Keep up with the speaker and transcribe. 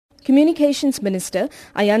Communications Minister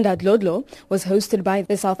Ayanda Dlodlo was hosted by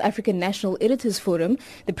the South African National Editors Forum,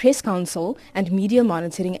 the Press Council and Media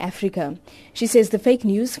Monitoring Africa. She says the fake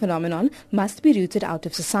news phenomenon must be rooted out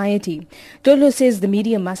of society. Dlodlo says the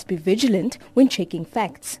media must be vigilant when checking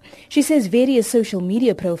facts. She says various social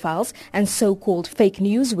media profiles and so-called fake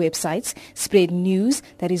news websites spread news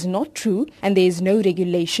that is not true, and there is no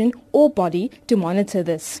regulation or body to monitor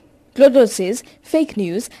this. Dlodlo says fake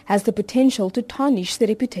news has the potential to tarnish the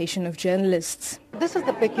reputation of journalists. This is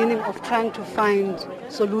the beginning of trying to find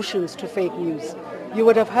solutions to fake news. You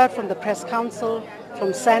would have heard from the Press Council,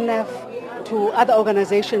 from SANEF, to other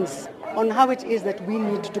organizations on how it is that we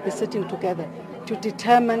need to be sitting together to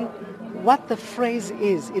determine what the phrase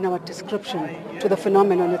is in our description to the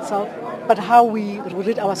phenomenon itself, but how we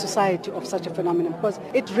rid our society of such a phenomenon, because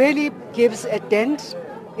it really gives a dent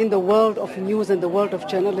in the world of news and the world of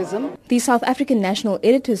journalism. The South African National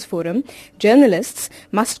Editors Forum, journalists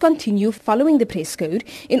must continue following the press code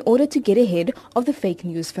in order to get ahead of the fake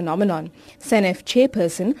news phenomenon. SANEF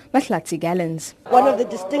chairperson Mahlatsi Gallens. One of the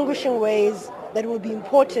distinguishing ways that will be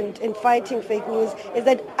important in fighting fake news is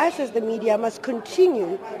that us as the media must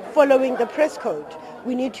continue following the press code.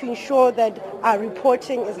 We need to ensure that our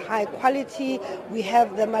reporting is high quality, we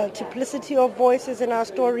have the multiplicity of voices in our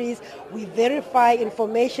stories, we verify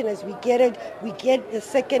information as we get it, we get the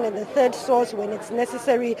second and the third source when it's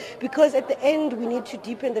necessary, because at the end we need to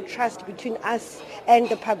deepen the trust between us and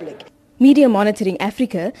the public. Media Monitoring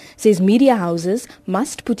Africa says media houses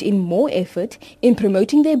must put in more effort in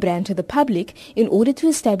promoting their brand to the public in order to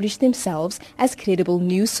establish themselves as credible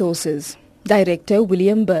news sources. Director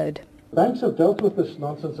William Bird. Banks have dealt with this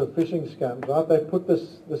nonsense of phishing scams, right? They've put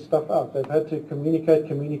this stuff out. They've had to communicate.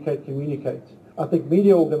 I think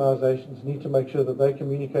media organizations need to make sure that they're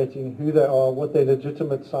communicating who they are, what their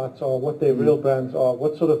legitimate sites are, what their real brands are,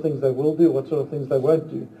 what sort of things they will do, what sort of things they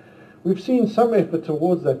won't do. We've seen some effort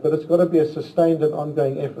towards that, but it's got to be a sustained and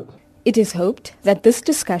ongoing effort. It is hoped that this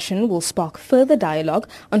discussion will spark further dialogue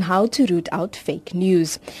on how to root out fake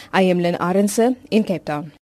news. I am Lynn Arendse in Cape Town.